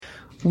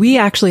We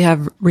actually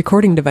have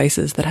recording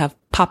devices that have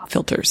pop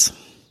filters.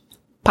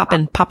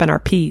 Poppin' our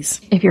peas.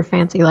 If you're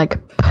fancy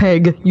like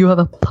Peg, you have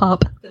a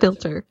pop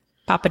filter.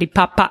 Poppity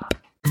pop pop.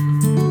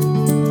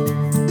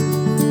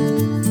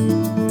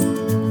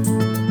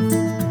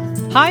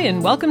 Hi,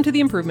 and welcome to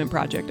The Improvement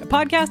Project, a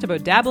podcast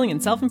about dabbling in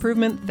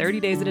self-improvement 30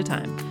 days at a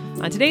time.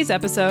 On today's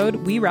episode,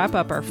 we wrap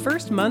up our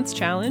first month's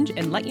challenge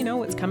and let you know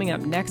what's coming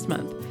up next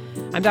month.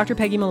 I'm Dr.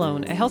 Peggy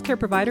Malone, a healthcare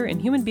provider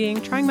and human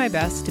being trying my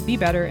best to be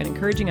better and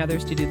encouraging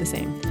others to do the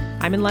same.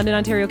 I'm in London,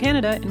 Ontario,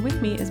 Canada, and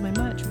with me is my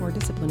much more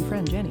disciplined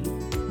friend, Jenny.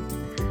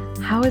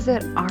 How has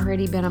it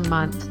already been a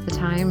month? The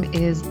time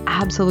is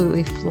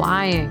absolutely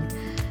flying.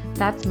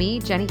 That's me,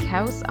 Jenny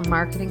Kaus, a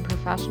marketing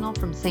professional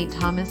from St.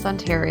 Thomas,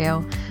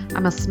 Ontario.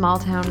 I'm a small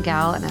town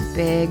gal and a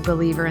big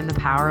believer in the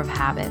power of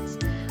habits.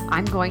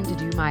 I'm going to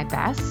do my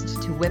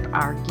best to whip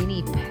our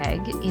guinea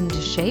pig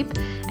into shape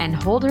and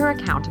hold her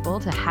accountable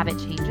to habit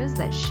changes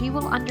that she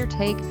will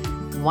undertake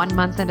 1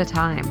 month at a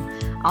time.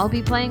 I'll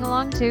be playing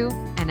along too,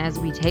 and as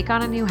we take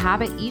on a new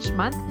habit each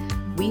month,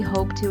 we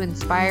hope to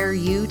inspire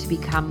you to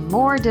become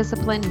more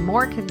disciplined,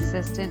 more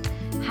consistent,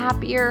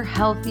 happier,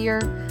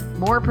 healthier,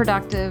 more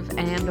productive,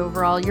 and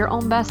overall your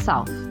own best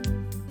self.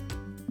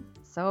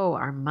 So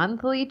our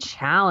monthly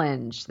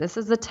challenge, this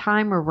is the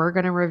time where we're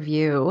going to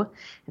review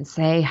and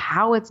say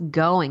how it's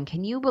going.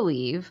 Can you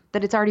believe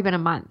that it's already been a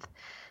month?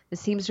 This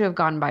seems to have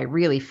gone by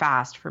really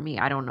fast for me.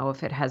 I don't know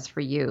if it has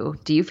for you.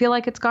 Do you feel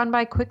like it's gone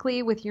by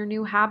quickly with your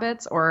new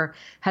habits, or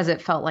has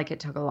it felt like it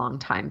took a long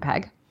time,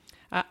 Peg?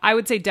 I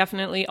would say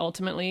definitely,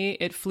 ultimately,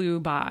 it flew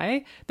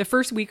by. The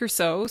first week or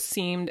so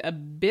seemed a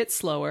bit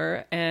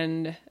slower,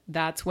 and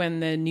that's when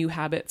the new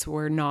habits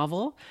were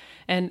novel.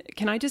 And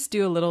can I just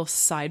do a little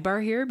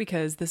sidebar here?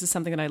 Because this is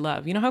something that I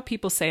love. You know how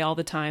people say all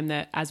the time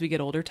that as we get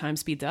older, time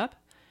speeds up?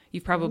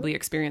 You've probably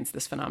experienced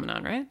this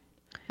phenomenon, right?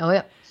 Oh,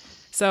 yeah.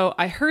 So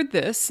I heard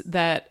this,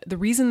 that the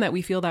reason that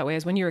we feel that way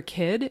is when you're a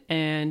kid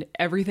and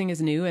everything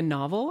is new and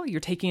novel,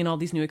 you're taking in all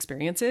these new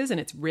experiences and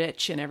it's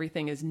rich and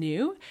everything is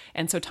new.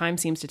 And so time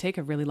seems to take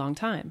a really long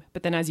time.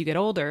 But then as you get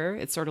older,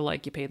 it's sort of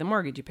like you pay the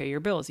mortgage, you pay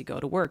your bills, you go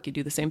to work, you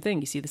do the same thing,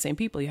 you see the same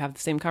people, you have the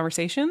same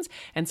conversations.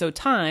 And so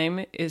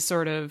time is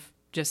sort of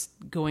just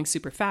going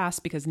super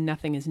fast because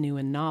nothing is new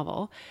and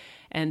novel.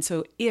 And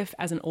so if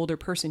as an older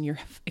person, you're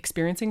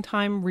experiencing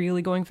time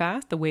really going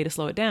fast, the way to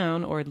slow it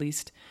down, or at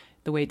least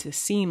the way to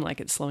seem like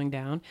it's slowing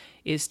down,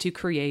 is to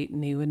create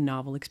new and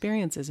novel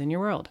experiences in your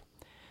world.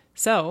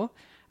 So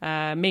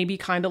maybe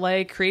kind of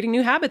like creating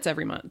new habits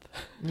every month.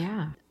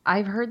 Yeah,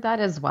 I've heard that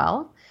as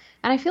well.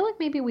 And I feel like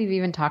maybe we've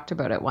even talked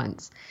about it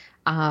once.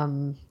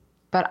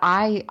 But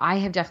I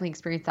have definitely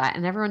experienced that.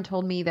 And everyone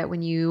told me that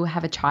when you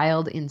have a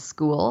child in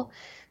school,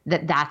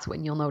 that's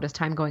when you'll notice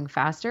time going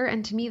faster.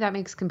 And to me, that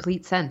makes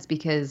complete sense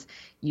because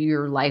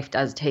your life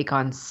does take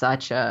on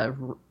such a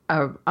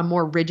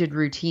more rigid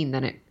routine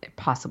than it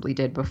possibly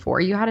did before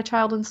you had a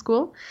child in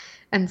school.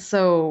 And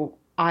so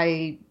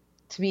to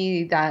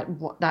me, that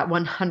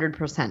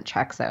 100%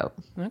 checks out.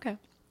 Okay.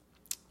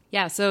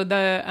 Yeah. So at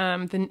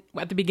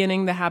the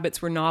beginning, the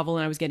habits were novel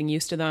and I was getting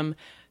used to them.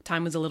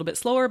 Time was a little bit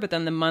slower, but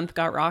then the month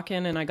got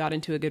rocking and I got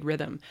into a good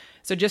rhythm.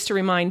 So just to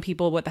remind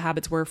people what the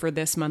habits were for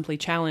this monthly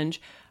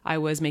challenge, I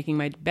was making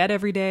my bed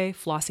every day,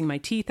 flossing my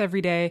teeth every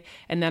day,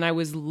 and then I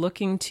was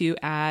looking to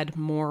add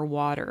more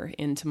water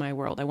into my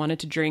world. I wanted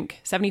to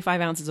drink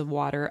 75 ounces of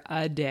water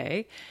a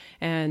day.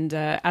 And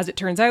as it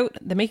turns out,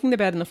 the making the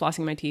bed and the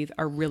flossing my teeth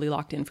are really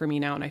locked in for me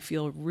now, and I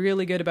feel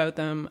really good about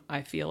them.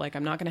 I feel like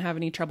I'm not going to have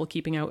any trouble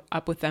keeping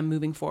up with them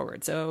moving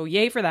forward. So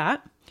yay for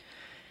that.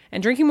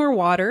 And drinking more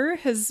water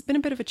has been a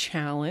bit of a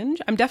challenge.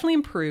 I'm definitely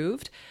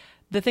improved.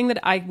 The thing that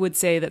I would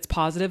say that's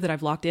positive that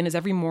I've locked in is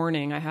every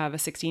morning I have a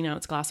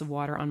 16-ounce glass of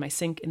water on my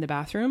sink in the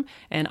bathroom,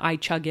 and I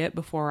chug it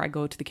before I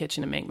go to the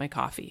kitchen and make my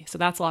coffee. So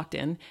that's locked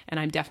in, and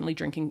I'm definitely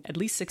drinking at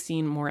least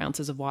 16 more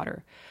ounces of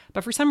water.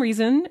 But for some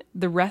reason,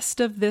 the rest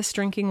of this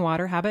drinking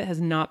water habit has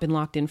not been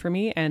locked in for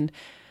me, and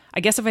I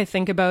guess if I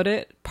think about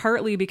it,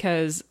 partly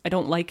because I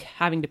don't like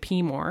having to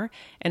pee more,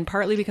 and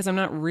partly because I'm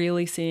not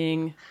really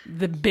seeing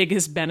the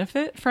biggest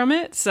benefit from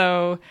it.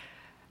 So,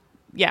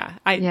 yeah.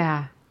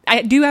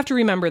 I do have to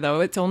remember, though,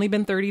 it's only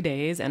been 30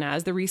 days, and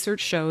as the research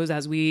shows,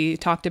 as we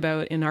talked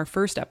about in our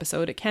first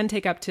episode, it can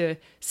take up to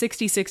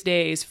 66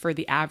 days for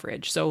the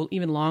average, so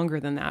even longer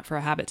than that for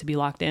a habit to be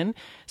locked in.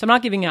 So I'm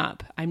not giving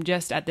up. I'm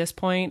just, at this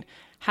point,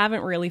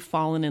 haven't really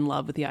fallen in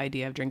love with the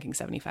idea of drinking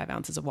 75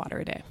 ounces of water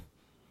a day.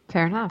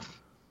 Fair enough.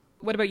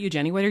 What about you,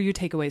 Jenny? What are your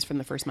takeaways from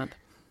the first month?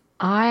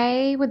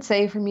 I would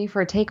say for me,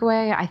 for a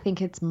takeaway, I think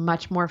it's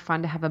much more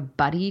fun to have a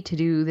buddy to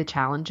do the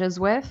challenges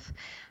with.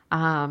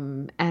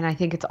 And I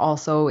think it's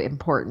also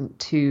important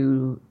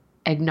to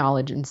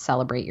acknowledge and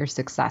celebrate your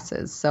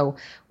successes. So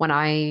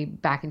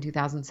back in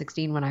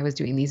 2016, when I was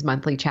doing these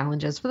monthly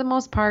challenges, for the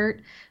most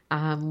part,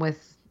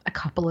 with a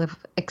couple of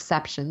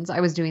exceptions, I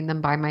was doing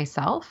them by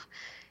myself.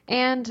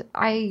 And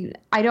I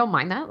don't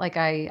mind that. Like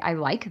I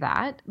like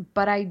that,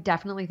 but I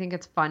definitely think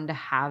it's fun to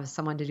have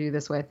someone to do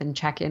this with and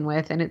check in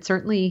with. And it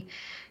certainly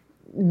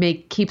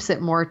keeps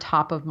it more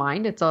top of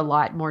mind. It's a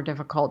lot more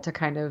difficult to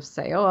kind of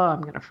say, oh,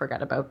 I'm going to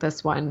forget about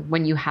this one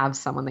when you have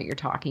someone that you're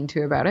talking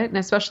to about it. And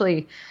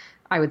especially,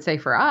 I would say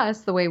for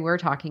us, the way we're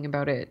talking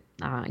about it,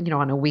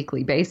 on a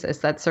weekly basis,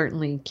 that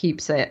certainly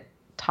keeps it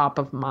top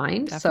of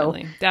mind.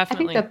 Definitely. So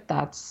Definitely.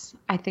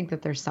 I think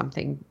that there's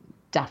something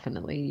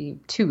definitely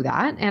to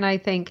that. And I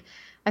think,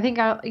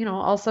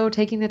 also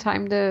taking the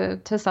time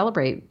to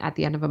celebrate at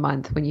the end of a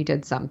month when you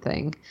did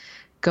something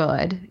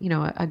good,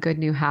 a good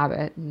new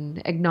habit,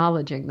 and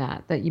acknowledging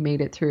that you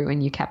made it through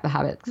and you kept the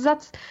habit,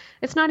 because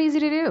it's not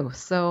easy to do.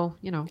 So,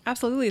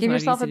 Absolutely, give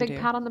yourself a big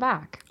pat on the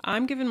back.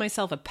 I'm giving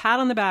myself a pat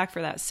on the back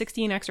for that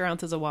 16 extra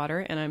ounces of water,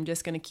 and I'm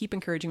just going to keep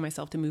encouraging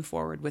myself to move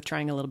forward with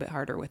trying a little bit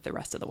harder with the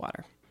rest of the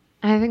water.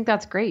 I think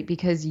that's great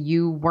because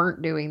you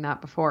weren't doing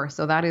that before.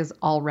 So that is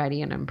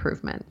already an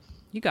improvement.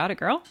 You got it,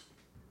 girl.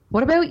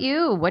 What about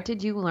you? What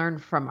did you learn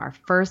from our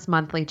first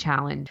monthly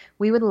challenge?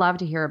 We would love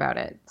to hear about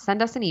it.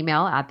 Send us an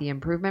email at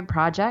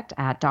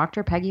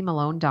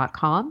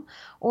theimprovementproject@drpeggymalone.com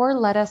or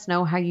let us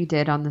know how you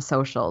did on the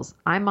socials.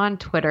 I'm on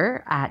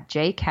Twitter at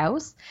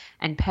jkaus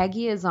and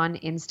Peggy is on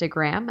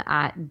Instagram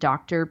at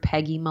Dr.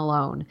 Peggy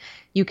Malone.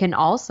 You can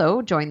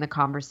also join the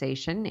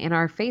conversation in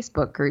our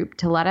Facebook group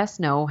to let us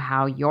know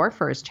how your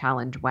first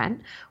challenge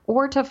went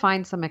or to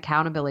find some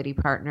accountability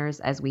partners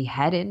as we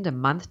head into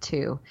month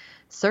 2.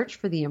 Search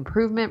for the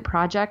Improvement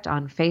Project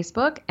on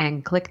Facebook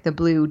and click the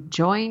blue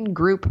Join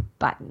Group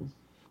button.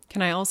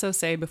 Can I also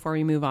say before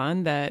we move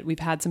on that we've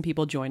had some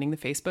people joining the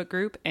Facebook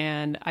group,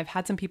 and I've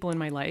had some people in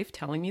my life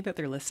telling me that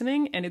they're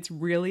listening, and it's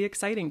really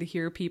exciting to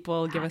hear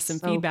people give us some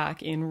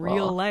feedback in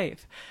real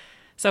life.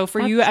 So for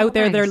you out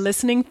there that are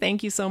listening,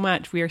 thank you so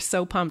much. We are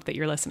so pumped that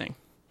you're listening.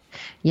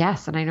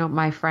 Yes, and I know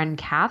my friend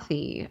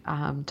Kathy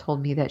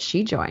told me that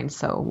she joined,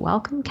 so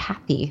welcome,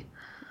 Kathy.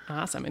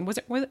 Awesome. And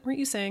weren't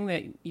you saying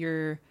that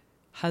your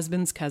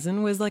husband's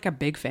cousin was like a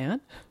big fan?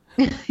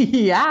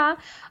 Yeah.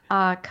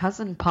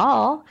 Cousin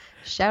Paul.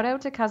 Shout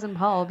out to Cousin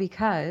Paul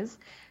because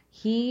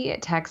he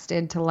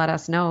texted to let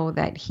us know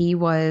that he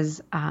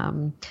was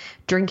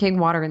drinking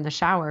water in the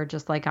shower,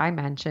 just like I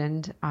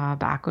mentioned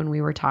back when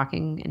we were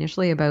talking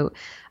initially about,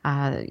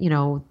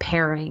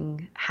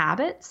 pairing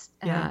habits.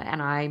 Yeah.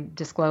 And I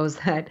disclosed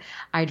that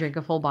I drink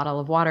a full bottle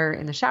of water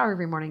in the shower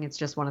every morning. It's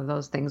just one of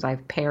those things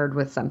I've paired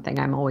with something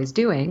I'm always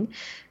doing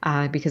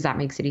because that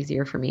makes it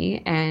easier for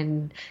me.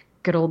 And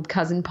good old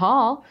Cousin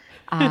Paul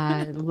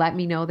let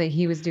me know that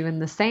he was doing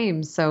the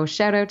same. So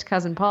shout out to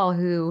Cousin Paul,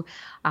 who,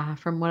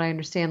 from what I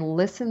understand,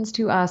 listens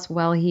to us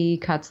while he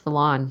cuts the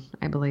lawn,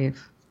 I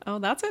believe. Oh,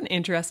 that's an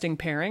interesting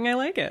pairing. I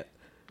like it.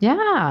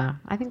 Yeah,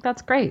 I think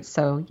that's great.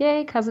 So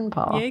yay, Cousin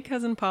Paul. Yay,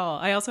 Cousin Paul.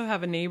 I also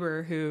have a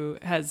neighbor who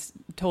has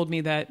told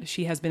me that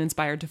she has been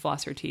inspired to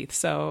floss her teeth.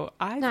 So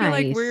I feel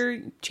like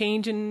we're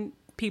changing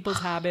people's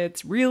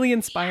habits, really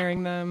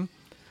inspiring them.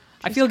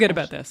 I feel good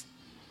about this.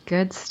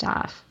 Good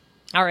stuff.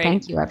 All right.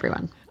 Thank you,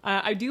 everyone.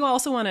 I do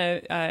also want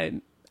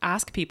to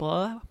ask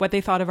people what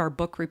they thought of our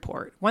book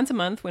report. Once a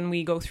month, when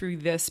we go through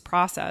this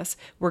process,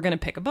 we're going to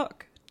pick a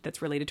book that's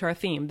related to our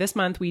theme. This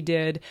month, we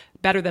did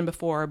Better Than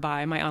Before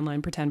by my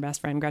online pretend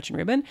best friend, Gretchen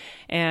Rubin.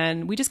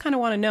 And we just kind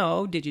of want to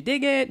know, did you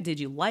dig it? Did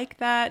you like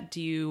that?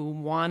 Do you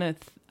want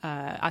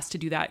us to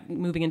do that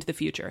moving into the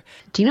future?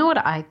 Do you know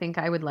what I think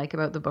I would like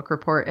about the book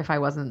report if I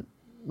was a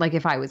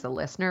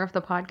listener of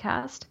the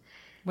podcast?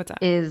 What's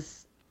that?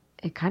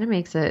 It kind of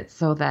makes it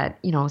so that,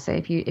 say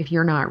if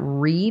you're not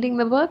reading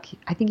the book,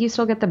 I think you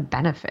still get the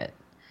benefit.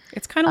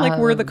 It's kind of like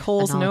we're the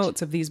Cole's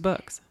Notes of these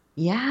books.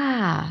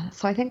 Yeah.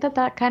 So I think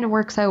that kind of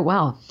works out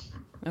well.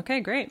 Okay,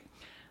 great.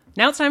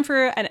 Now it's time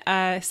for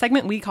a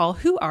segment we call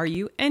Who Are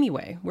You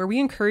Anyway?, where we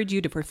encourage you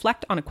to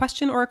reflect on a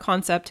question or a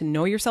concept to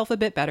know yourself a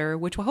bit better,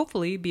 which will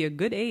hopefully be a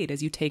good aid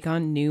as you take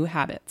on new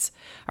habits.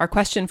 Our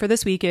question for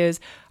this week is,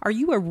 are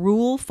you a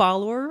rule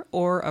follower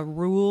or a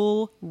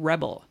rule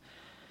rebel?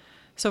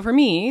 So for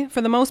me,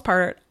 for the most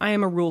part, I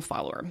am a rule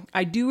follower.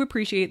 I do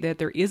appreciate that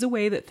there is a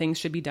way that things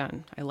should be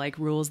done. I like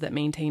rules that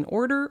maintain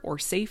order or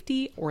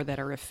safety or that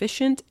are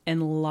efficient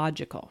and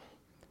logical.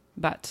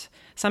 But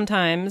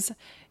sometimes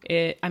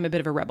I'm a bit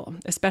of a rebel,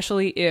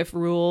 especially if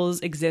rules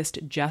exist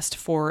just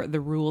for the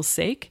rule's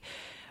sake.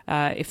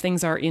 If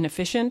things are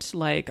inefficient,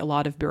 like a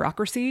lot of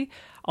bureaucracy,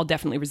 I'll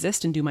definitely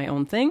resist and do my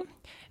own thing.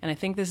 And I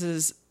think this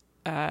is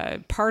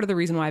part of the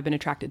reason why I've been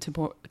attracted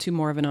to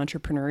more of an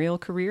entrepreneurial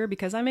career,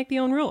 because I make my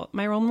own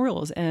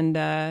rules, and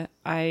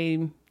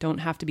I don't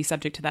have to be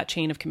subject to that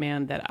chain of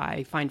command that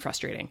I find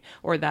frustrating,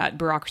 or that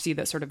bureaucracy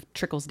that sort of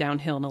trickles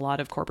downhill in a lot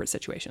of corporate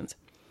situations.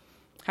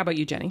 How about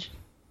you, Jenny?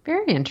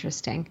 Very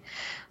interesting.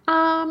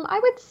 I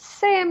would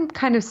say I'm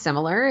kind of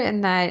similar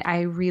in that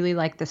I really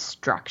like the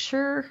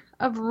structure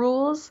of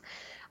rules,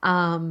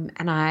 and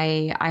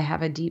I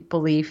have a deep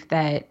belief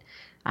that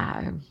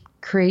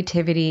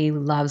creativity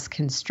loves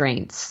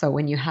constraints. So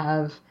when you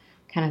have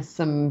kind of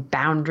some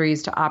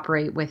boundaries to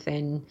operate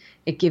within,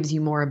 it gives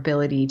you more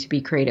ability to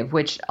be creative,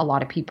 which a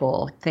lot of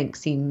people think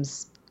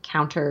seems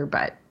counter,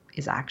 but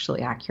is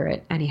actually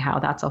accurate. Anyhow,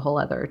 that's a whole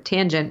other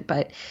tangent.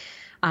 But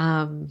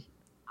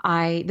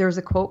there's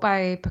a quote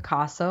by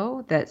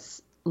Picasso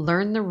that's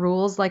learn the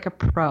rules like a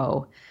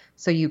pro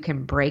so you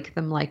can break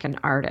them like an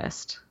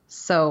artist.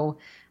 So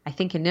I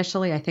think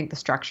initially, I think the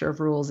structure of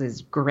rules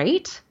is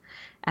great.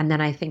 And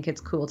then I think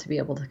it's cool to be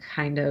able to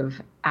kind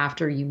of,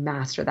 after you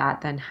master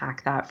that, then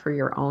hack that for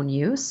your own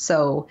use.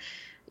 So,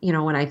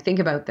 when I think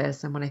about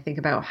this and when I think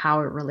about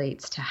how it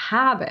relates to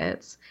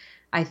habits,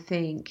 I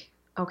think,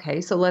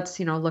 okay, so let's,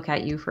 look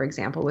at you, for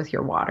example, with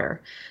your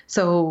water.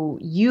 So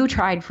you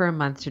tried for a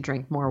month to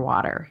drink more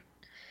water.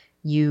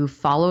 You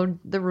followed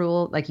the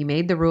rule, like you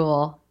made the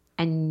rule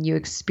and you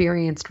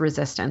experienced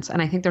resistance.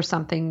 And I think there's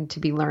something to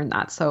be learned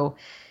that. So,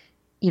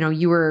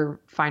 you were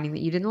finding that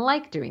you didn't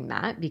like doing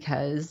that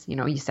because,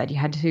 you said you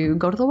had to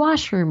go to the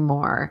washroom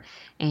more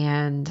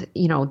and,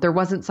 there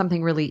wasn't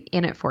something really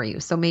in it for you.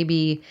 So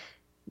maybe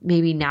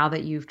now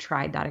that you've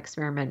tried that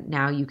experiment,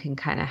 now you can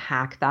kind of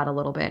hack that a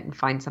little bit and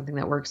find something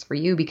that works for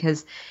you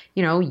because,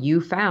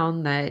 you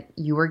found that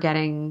you were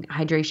getting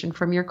hydration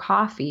from your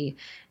coffee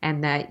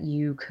and that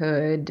you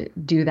could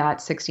do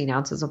that 16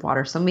 ounces of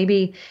water. So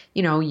maybe,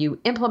 you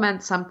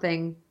implement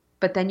something,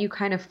 but then you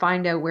kind of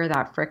find out where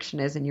that friction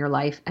is in your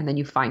life and then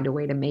you find a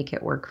way to make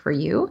it work for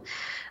you.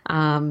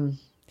 I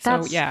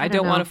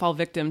don't want to fall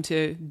victim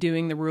to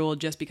doing the rule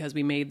just because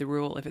we made the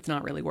rule if it's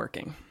not really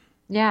working.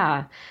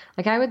 Yeah.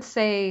 Like I would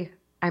say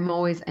I'm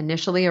always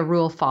initially a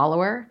rule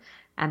follower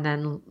and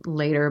then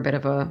later a bit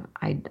of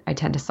I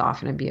tend to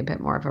soften and be a bit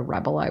more of a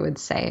rebel, I would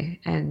say,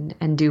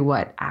 and do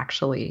what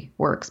actually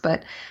works.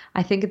 But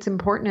I think it's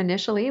important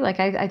initially, like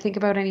I think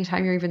about any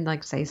time you're even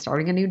like, say,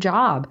 starting a new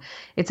job,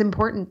 it's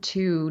important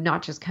to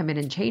not just come in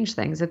and change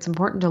things. It's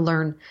important to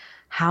learn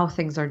how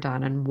things are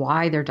done and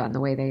why they're done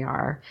the way they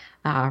are,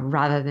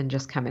 rather than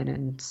just come in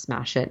and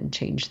smash it and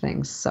change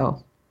things.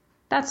 So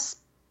that's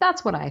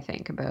what I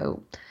think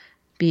about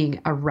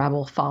being a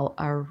rule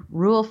follower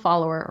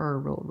or a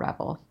rule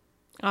rebel.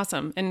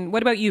 Awesome. And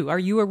what about you? Are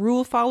you a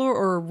rule follower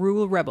or a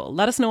rule rebel?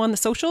 Let us know on the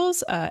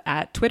socials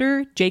at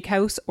Twitter, Jake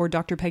House or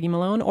Dr. Peggy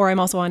Malone, or I'm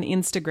also on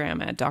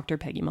Instagram at Dr.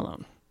 Peggy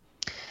Malone.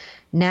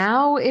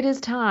 Now it is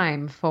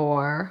time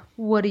for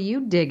What Are You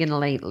Digging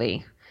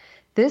Lately?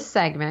 This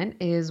segment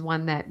is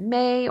one that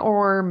may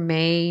or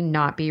may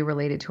not be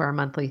related to our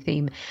monthly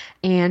theme.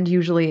 And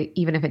usually,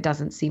 even if it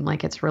doesn't seem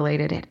like it's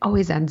related, it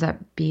always ends up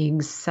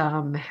being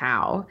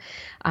somehow.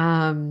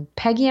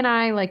 Peggy and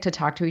I like to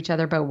talk to each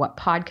other about what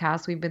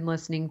podcasts we've been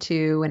listening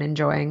to and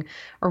enjoying,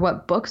 or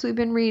what books we've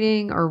been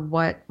reading, or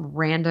what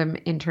random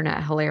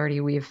internet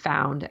hilarity we've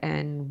found.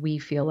 And we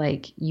feel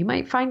like you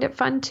might find it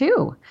fun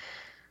too.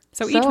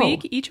 So each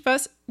week, each of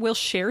us will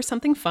share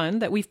something fun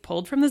that we've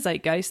pulled from the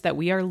zeitgeist that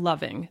we are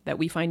loving, that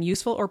we find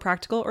useful or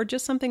practical, or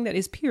just something that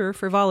is pure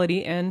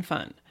frivolity and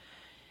fun.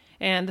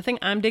 And the thing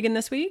I'm digging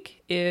this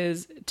week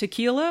is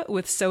tequila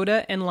with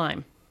soda and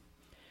lime.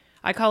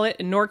 I call it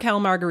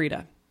NorCal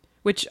Margarita,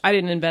 which I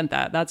didn't invent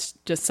that. That's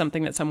just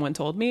something that someone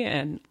told me,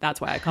 and that's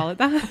why I call it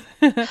that.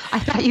 I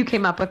thought you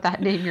came up with that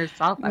name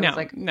yourself. I was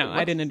like, no,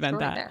 I didn't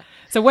invent that. There?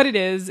 So what it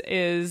is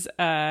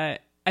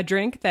a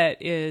drink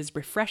that is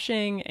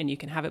refreshing and you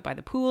can have it by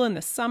the pool in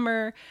the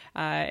summer,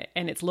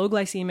 and it's low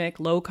glycemic,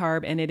 low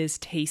carb, and it is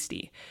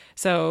tasty.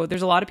 So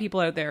there's a lot of people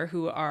out there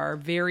who are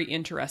very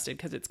interested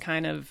because it's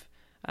kind of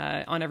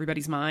on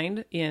everybody's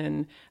mind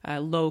in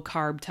low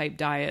carb type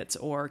diets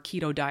or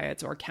keto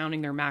diets or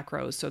counting their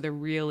macros. So they're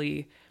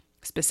really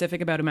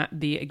specific about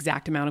the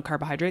exact amount of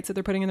carbohydrates that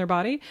they're putting in their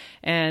body.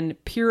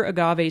 And pure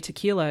agave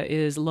tequila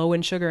is low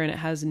in sugar and it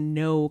has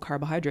no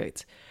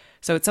carbohydrates.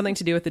 So it's something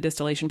to do with the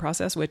distillation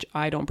process, which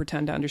I don't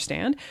pretend to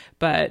understand.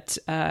 But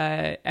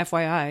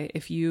FYI,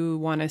 if you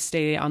want to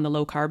stay on the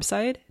low carb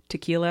side,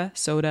 tequila,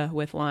 soda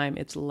with lime,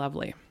 it's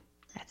lovely.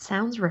 That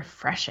sounds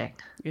refreshing.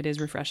 It is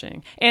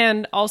refreshing.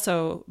 And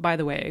also, by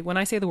the way, when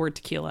I say the word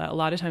tequila, a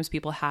lot of times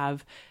people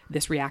have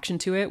this reaction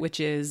to it, which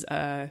is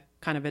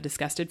kind of a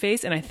disgusted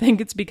face. And I think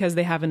it's because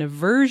they have an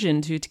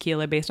aversion to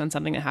tequila based on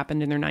something that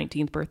happened in their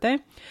 19th birthday.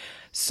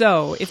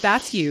 So if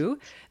that's you,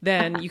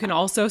 then you can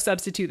also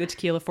substitute the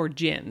tequila for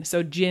gin.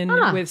 So gin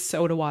with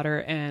soda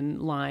water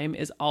and lime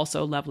is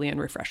also lovely and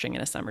refreshing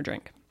in a summer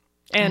drink.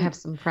 And I have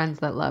some friends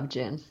that love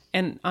gin.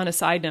 And on a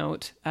side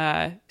note,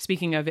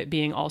 speaking of it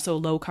being also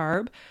low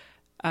carb,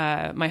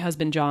 my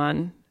husband,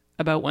 John,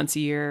 about once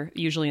a year,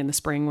 usually in the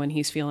spring when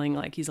he's feeling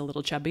like he's a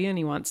little chubby and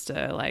he wants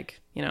to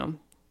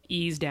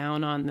ease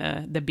down on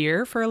the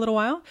beer for a little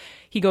while,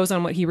 he goes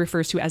on what he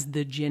refers to as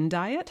the gin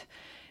diet.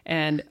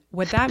 And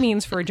what that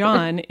means for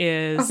John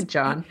is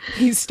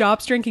he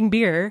stops drinking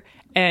beer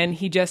and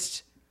he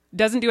just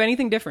doesn't do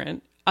anything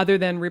different other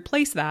than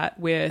replace that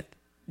with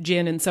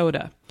gin and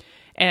soda.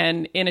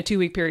 And in a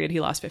 2-week period, he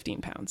lost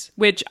 15 pounds,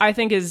 which I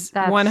think is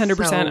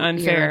 100% so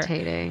unfair,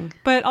 irritating,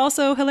 but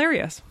also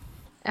hilarious.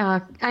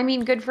 I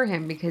mean, good for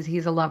him because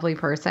he's a lovely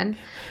person,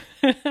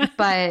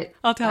 but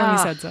I'll tell him you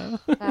said so.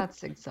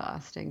 That's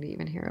exhausting to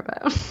even hear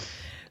about.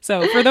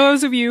 So for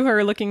those of you who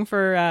are looking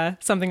for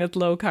something that's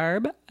low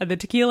carb, the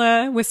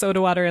tequila with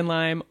soda water and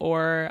lime,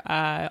 or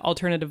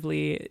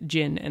alternatively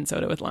gin and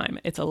soda with lime.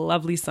 It's a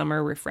lovely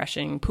summer,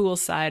 refreshing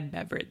poolside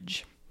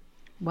beverage.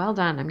 Well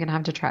done. I'm going to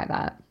have to try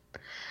that.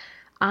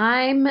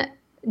 I'm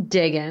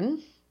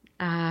digging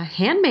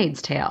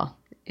Handmaid's Tale.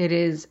 It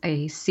is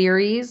a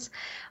series.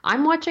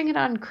 I'm watching it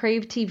on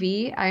Crave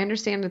TV. I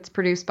understand it's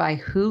produced by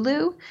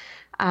Hulu,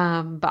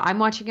 but I'm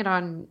watching it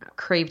on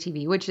Crave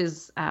TV, which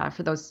is,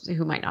 for those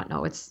who might not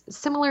know, it's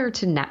similar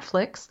to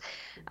Netflix,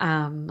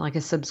 like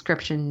a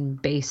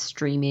subscription-based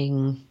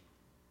streaming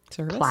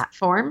Service?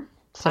 platform.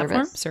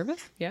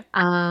 Service? Yeah.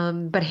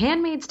 But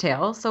Handmaid's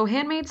Tale. So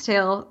Handmaid's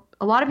Tale,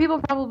 a lot of people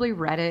probably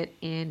read it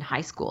in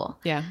high school.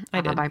 Yeah,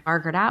 I did. By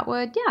Margaret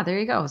Atwood. Yeah, there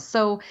you go.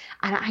 So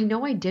I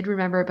know I did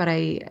remember it, but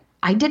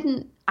I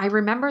didn't. I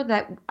remember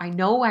that I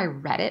know I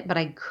read it, but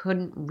I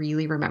couldn't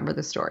really remember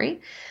the story.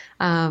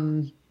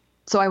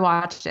 So I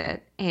watched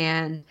it,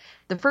 and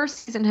the first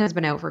season has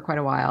been out for quite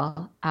a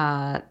while.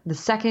 The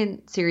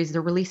second series,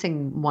 they're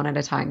releasing one at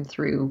a time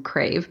through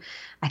Crave.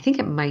 I think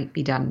it might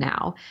be done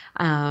now.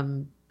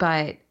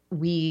 But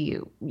we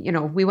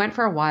went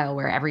for a while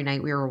where every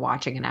night we were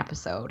watching an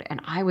episode,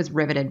 and I was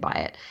riveted by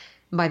it.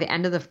 By the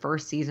end of the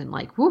first season,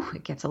 like, whew,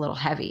 it gets a little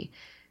heavy.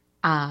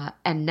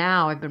 And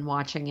now I've been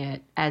watching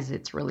it as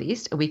it's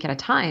released a week at a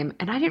time,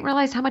 and I didn't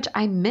realize how much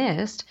I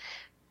missed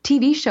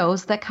TV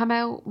shows that come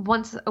out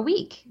once a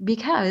week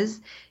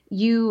because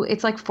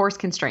it's like forced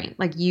constraint.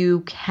 Like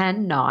you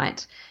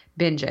cannot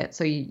binge it.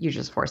 So you're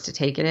just forced to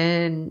take it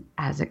in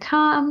as it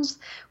comes,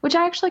 which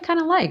I actually kind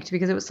of liked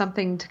because it was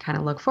something to kind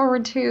of look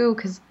forward to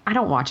because I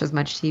don't watch as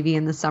much TV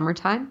in the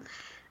summertime.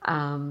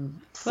 So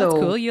that's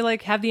cool. You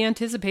like have the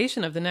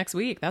anticipation of the next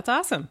week. That's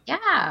awesome.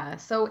 Yeah.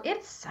 So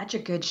it's such a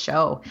good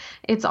show.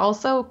 It's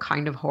also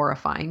kind of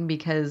horrifying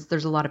because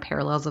there's a lot of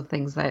parallels of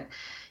things that,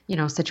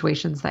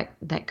 situations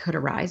that could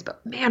arise,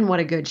 but man, what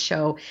a good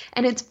show.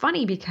 And it's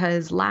funny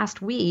because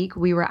last week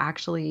we were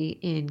actually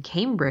in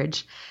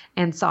Cambridge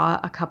and saw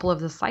a couple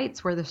of the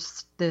sites where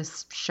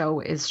this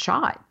show is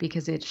shot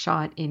because it's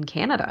shot in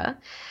Canada.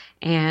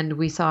 And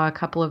we saw a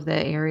couple of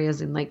the areas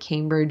in like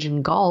Cambridge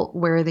and Galt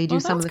where they do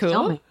some of the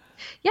filming.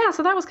 Yeah,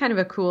 so that was kind of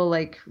a cool,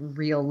 like,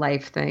 real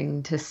life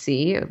thing to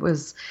see.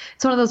 It's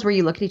one of those where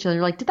you look at each other and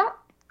you're like, did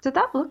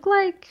that look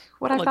like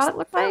what I thought it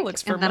looked like? That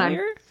looks familiar. And then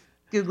I'm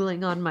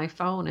Googling on my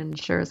phone and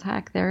sure as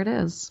heck, there it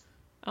is.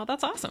 Oh,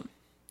 that's awesome.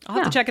 I'll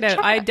have to check it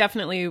out. I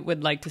definitely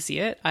would like to see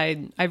it.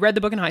 I read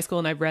the book in high school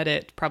and I've read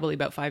it probably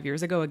about 5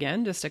 years ago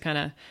again, just to kind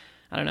of,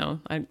 I don't know,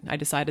 I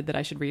decided that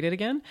I should read it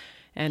again.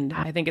 And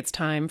I think it's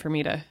time for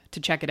me to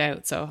check it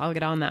out. So I'll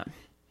get on that.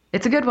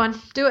 It's a good one.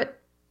 Do it.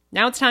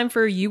 Now it's time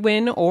for You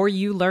Win or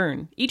You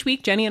Learn. Each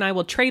week, Jenny and I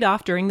will trade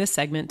off during this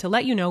segment to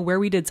let you know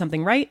where we did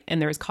something right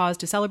and there is cause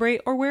to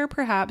celebrate, or where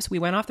perhaps we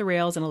went off the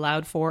rails and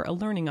allowed for a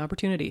learning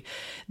opportunity.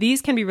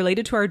 These can be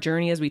related to our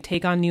journey as we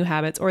take on new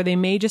habits, or they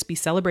may just be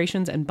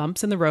celebrations and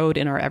bumps in the road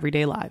in our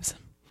everyday lives.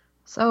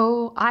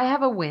 So I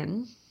have a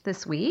win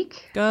this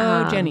week.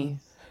 Go, Jenny.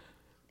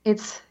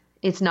 It's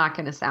not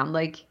going to sound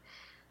like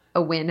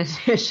a win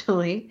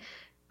initially,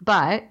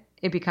 but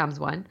it becomes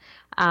one.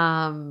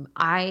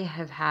 I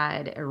have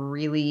had a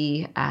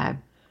really a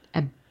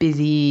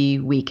busy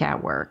week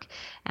at work,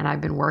 and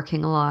I've been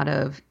working a lot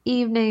of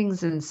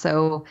evenings. And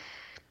so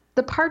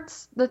the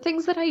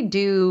things that I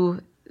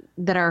do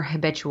that are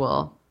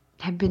habitual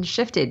have been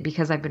shifted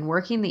because I've been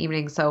working in the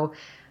evening. So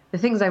the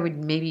things I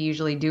would maybe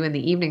usually do in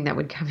the evening that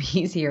would come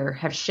easier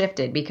have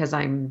shifted because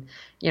I'm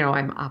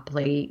up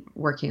late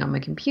working on my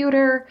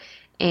computer.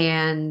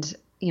 And,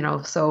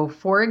 so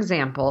for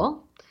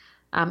example,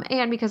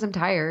 and because I'm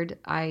tired,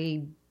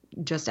 I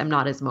just am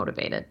not as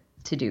motivated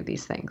to do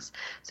these things.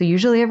 So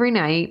usually every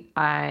night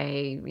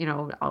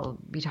I'll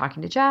be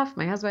talking to Jeff,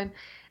 my husband,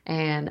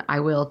 and I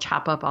will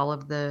chop up all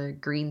of the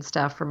green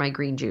stuff for my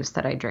green juice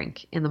that I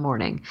drink in the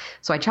morning.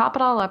 So I chop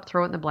it all up,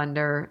 throw it in the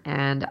blender,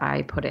 and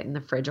I put it in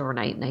the fridge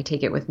overnight, and I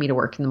take it with me to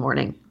work in the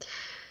morning.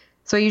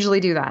 So I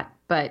usually do that,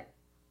 but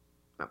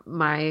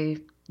my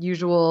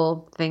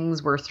usual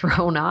things were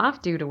thrown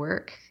off due to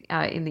work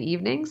in the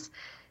evenings,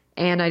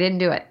 and I didn't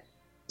do it.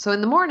 So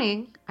in the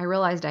morning, I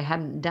realized I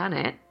hadn't done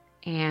it,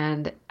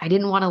 and I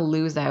didn't want to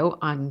lose out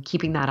on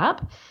keeping that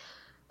up.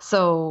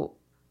 So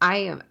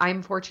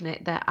I'm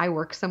fortunate that I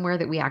work somewhere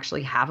that we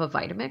actually have a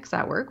Vitamix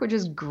at work, which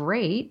is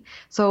great.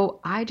 So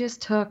I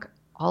just took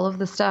all of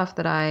the stuff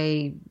that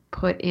I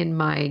put in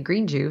my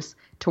green juice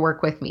to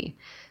work with me,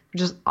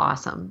 which is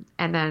awesome.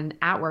 And then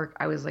at work,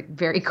 I was like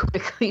very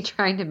quickly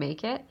trying to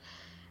make it.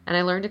 And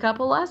I learned a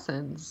couple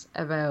lessons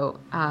about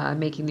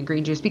making the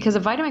green juice because a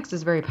Vitamix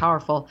is very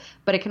powerful,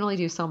 but it can only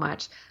do so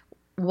much.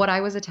 What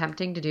I was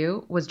attempting to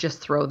do was just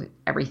throw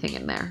everything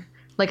in there.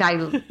 Like I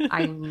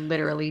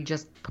literally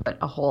just put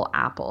a whole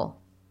apple,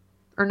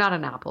 or not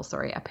an apple,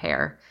 sorry, a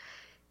pear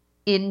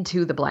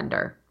into the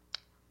blender.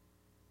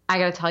 I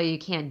got to tell you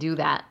can't do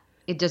that.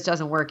 It just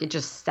doesn't work. It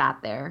just sat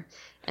there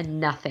and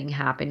nothing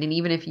happened. And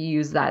even if you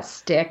use that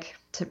stick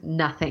to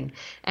nothing.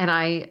 And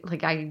I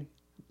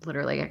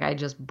literally, I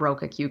just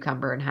broke a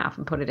cucumber in half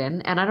and put it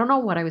in. And I don't know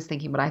what I was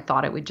thinking, but I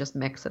thought it would just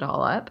mix it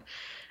all up.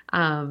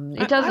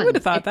 It doesn't. I would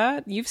have thought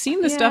that. You've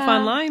seen the stuff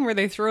online where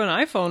they throw an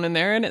iPhone in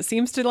there and it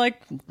seems to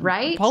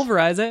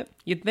pulverize it.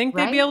 You'd think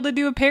they'd be able to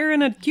do a pear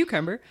and a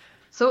cucumber.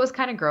 So it was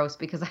kind of gross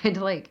because I had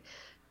to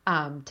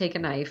take a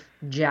knife,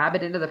 jab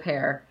it into the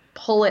pear,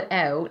 pull it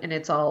out and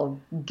it's all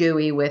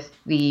gooey with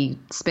the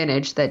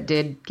spinach that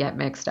did get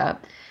mixed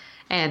up,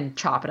 and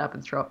chop it up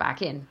and throw it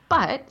back in.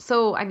 But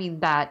so, I mean,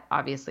 that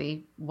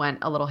obviously went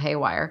a little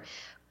haywire,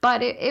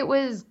 but it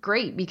was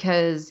great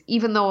because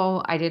even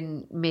though I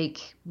didn't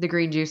make the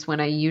green juice when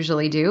I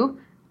usually do,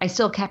 I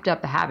still kept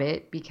up the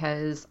habit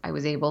because I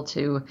was able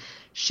to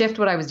shift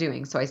what I was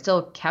doing. So I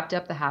still kept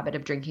up the habit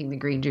of drinking the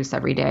green juice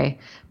every day,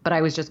 but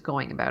I was just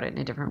going about it in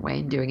a different way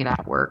and doing it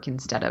at work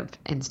instead of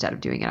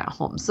doing it at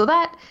home. So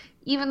that,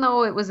 even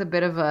though it was a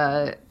bit of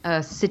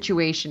a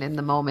situation in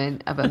the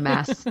moment of a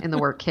mess in the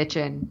work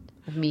kitchen,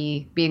 of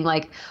me being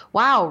like,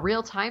 wow,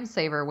 real time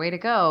saver, way to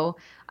go.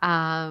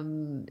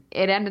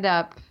 It ended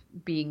up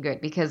being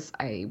good because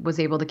I was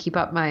able to keep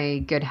up my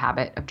good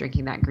habit of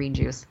drinking that green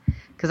juice,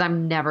 because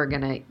I'm never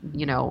going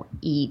to,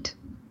 eat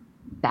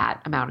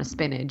that amount of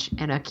spinach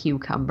and a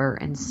cucumber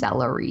and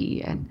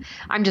celery, and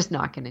I'm just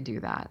not going to do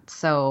that.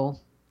 So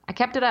I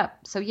kept it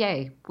up. So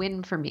yay,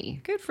 win for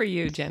me. Good for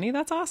you, Jenny.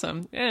 That's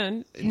awesome.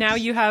 And now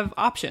you have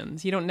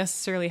options. You don't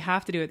necessarily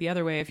have to do it the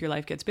other way. If your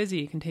life gets busy,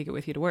 you can take it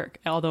with you to work.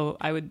 Although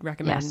I would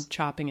recommend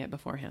chopping it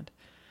beforehand.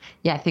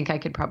 Yeah, I think I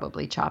could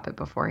probably chop it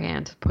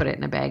beforehand, put it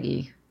in a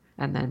baggie,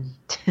 and then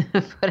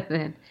put it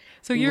in.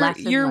 So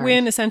your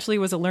win essentially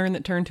was a learn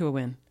that turned to a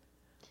win.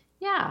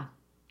 Yeah.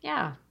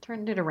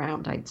 Turned it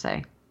around, I'd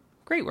say.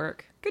 Great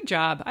work. Good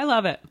job. I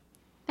love it.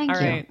 Thank you.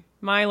 All right.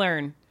 My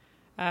learn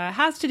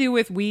has to do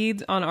with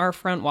weeds on our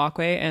front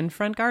walkway and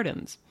front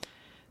gardens.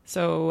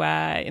 So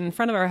in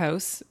front of our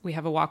house, we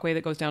have a walkway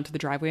that goes down to the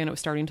driveway, and it was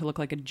starting to look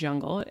like a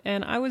jungle.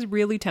 And I was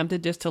really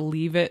tempted just to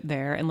leave it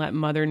there and let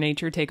Mother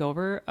Nature take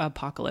over,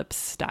 apocalypse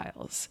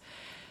styles.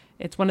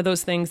 It's one of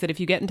those things that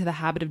if you get into the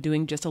habit of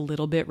doing just a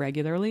little bit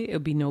regularly, it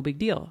would be no big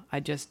deal.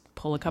 I'd just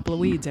pull a couple of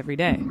weeds every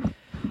day.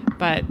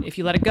 But if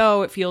you let it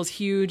go, it feels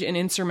huge and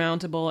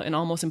insurmountable and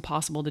almost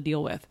impossible to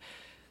deal with.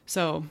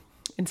 So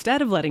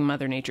instead of letting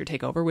Mother Nature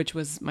take over, which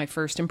was my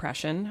first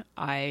impression,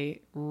 I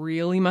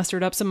really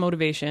mustered up some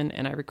motivation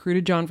and I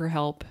recruited John for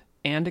help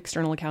and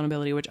external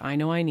accountability, which I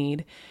know I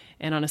need.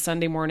 And on a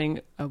Sunday morning,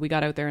 we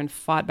got out there and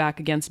fought back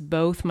against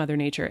both Mother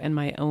Nature and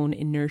my own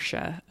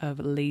inertia of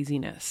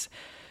laziness.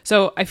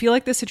 So I feel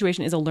like this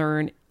situation is a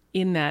learn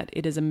in that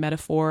it is a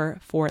metaphor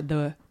for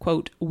the,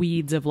 quote,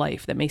 weeds of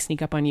life that may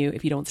sneak up on you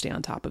if you don't stay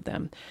on top of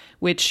them,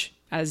 which,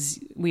 as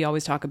we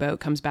always talk about,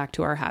 comes back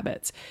to our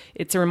habits.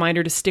 It's a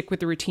reminder to stick with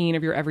the routine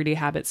of your everyday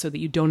habits so that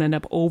you don't end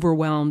up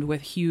overwhelmed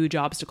with huge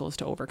obstacles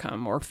to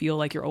overcome or feel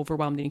like you're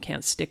overwhelmed and you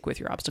can't stick with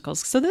your obstacles.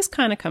 So this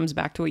kind of comes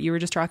back to what you were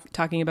just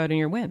talking about in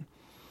your win.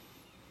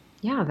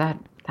 Yeah,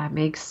 that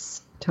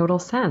makes total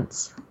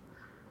sense.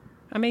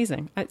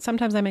 Amazing.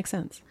 Sometimes I make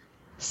sense.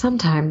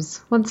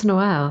 Sometimes, once in a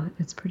while,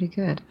 it's pretty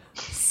good.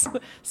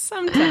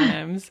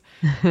 Sometimes.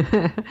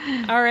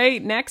 All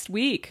right, next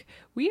week,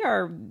 we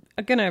are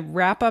going to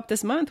wrap up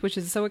this month, which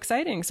is so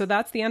exciting. So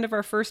that's the end of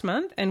our first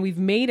month, and we've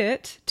made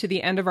it to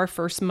the end of our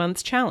first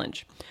month's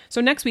challenge. So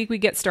next week, we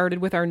get started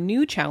with our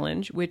new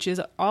challenge, which is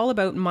all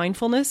about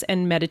mindfulness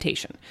and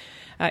meditation.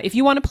 If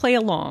you want to play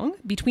along,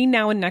 between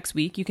now and next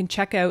week, you can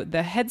check out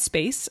the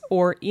Headspace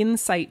or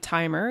Insight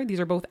Timer. These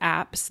are both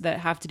apps that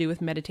have to do with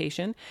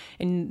meditation,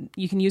 and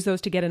you can use those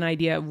to get an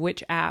idea of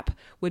which app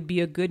would be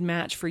a good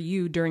match for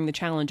you during the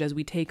challenge as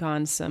we take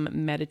on some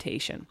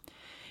meditation.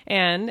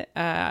 And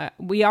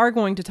we are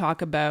going to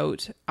talk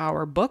about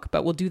our book,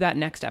 but we'll do that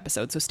next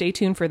episode. So stay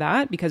tuned for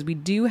that, because we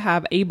do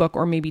have a book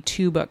or maybe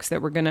two books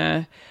that we're going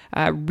to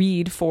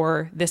read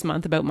for this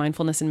month about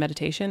mindfulness and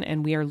meditation,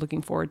 and we are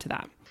looking forward to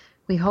that.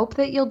 We hope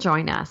that you'll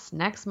join us.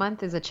 Next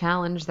month is a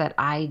challenge that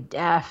I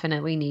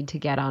definitely need to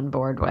get on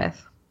board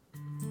with.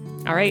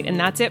 All right, and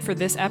that's it for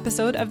this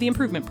episode of The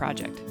Improvement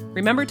Project.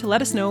 Remember to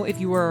let us know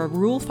if you are a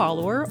rule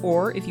follower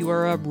or if you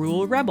are a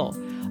rule rebel.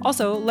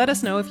 Also, let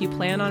us know if you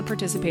plan on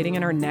participating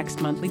in our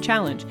next monthly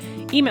challenge.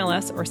 Email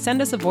us or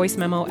send us a voice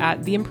memo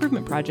at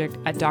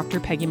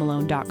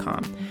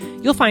theimprovementproject@drpeggymalone.com.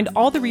 You'll find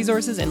all the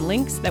resources and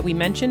links that we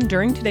mentioned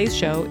during today's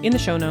show in the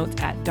show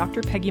notes at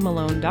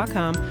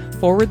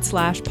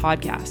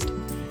drpeggymalone.com/podcast.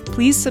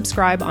 Please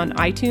subscribe on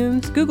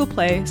iTunes, Google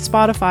Play,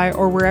 Spotify,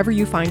 or wherever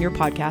you find your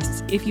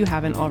podcasts if you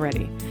haven't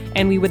already.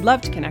 And we would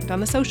love to connect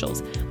on the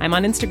socials. I'm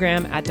on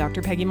Instagram at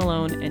Dr. Peggy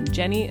Malone, and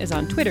Jenny is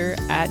on Twitter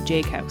at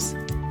jkaus.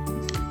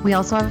 We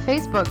also have a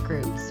Facebook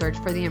group. Search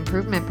for The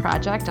Improvement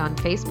Project on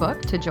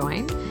Facebook to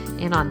join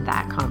in on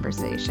that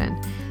conversation.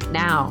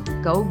 Now,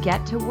 go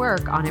get to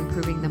work on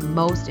improving the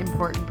most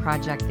important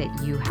project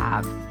that you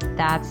have.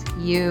 That's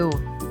you.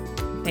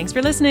 Thanks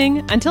for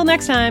listening. Until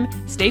next time,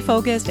 stay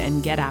focused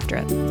and get after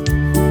it.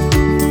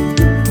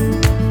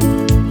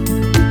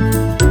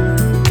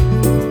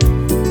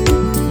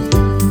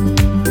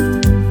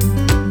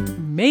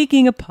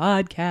 Making a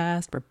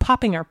podcast. We're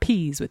popping our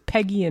peas with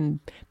Peggy and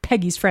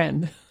Peggy's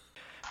friend.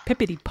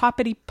 Pippity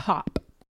poppity pop.